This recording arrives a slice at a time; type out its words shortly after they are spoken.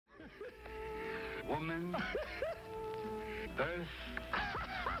woman, birth,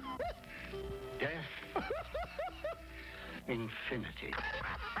 death, infinity.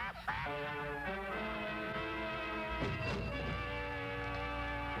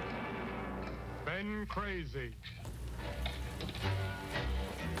 Ben crazy.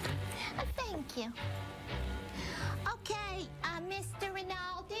 Thank you. Okay, Mr.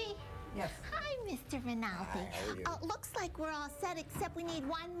 Rinaldi. Yes. Hi, Mr. Rinaldi. Hi, how are you? Looks like we're all set, except we need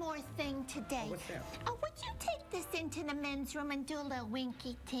one more thing today. What's that? Would you take this into the men's room and do a little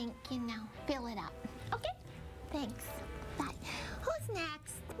winky-tink, you know, fill it up? Okay? Thanks. Bye. Who's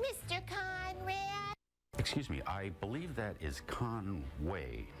next? Mr. Conrad? Excuse me, I believe that is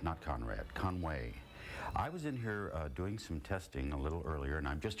Conway, not Conrad, Conway. I was in here doing some testing a little earlier, and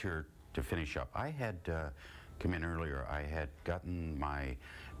I'm just here to finish up. I had come in earlier. I had gotten my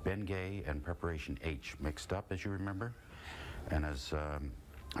Bengay and Preparation H mixed up, as you remember. And as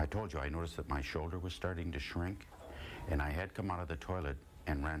I told you, I noticed that my shoulder was starting to shrink, and I had come out of the toilet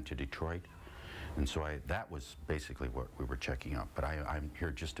and ran to Detroit. And so that was basically what we were checking up. But I'm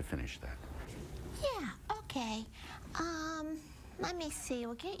here just to finish that. Yeah, okay. Let me see.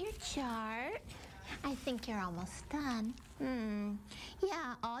 We'll get your chart. I think you're almost done.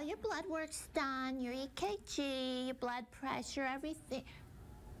 Yeah, all your blood work's done, your EKG, your blood pressure, everything.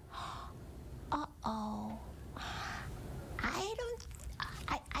 Uh-oh. I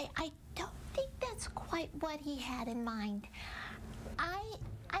don't think that's quite what he had in mind.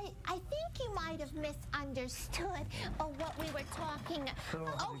 I think you might have misunderstood what we were talking. So,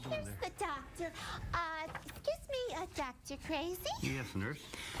 oh, here's the doctor. Excuse me, Dr. Crazy. Yes, nurse.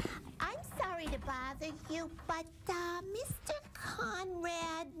 I'm sorry to bother you, but Mr.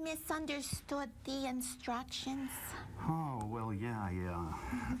 Conrad misunderstood the instructions. Oh, well, yeah, I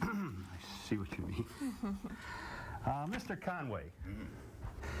see what you mean. Mr. Conway.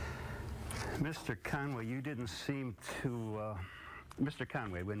 Mr. Conway, you didn't seem to... Mr.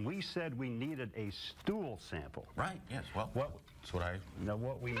 Conway, when we said we needed a stool sample... Right, yes, well, that's what I Now,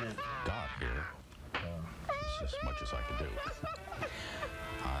 what we meant... got here. It's as much as I could do.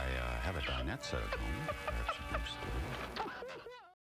 I have a dinette set at home. Perhaps you can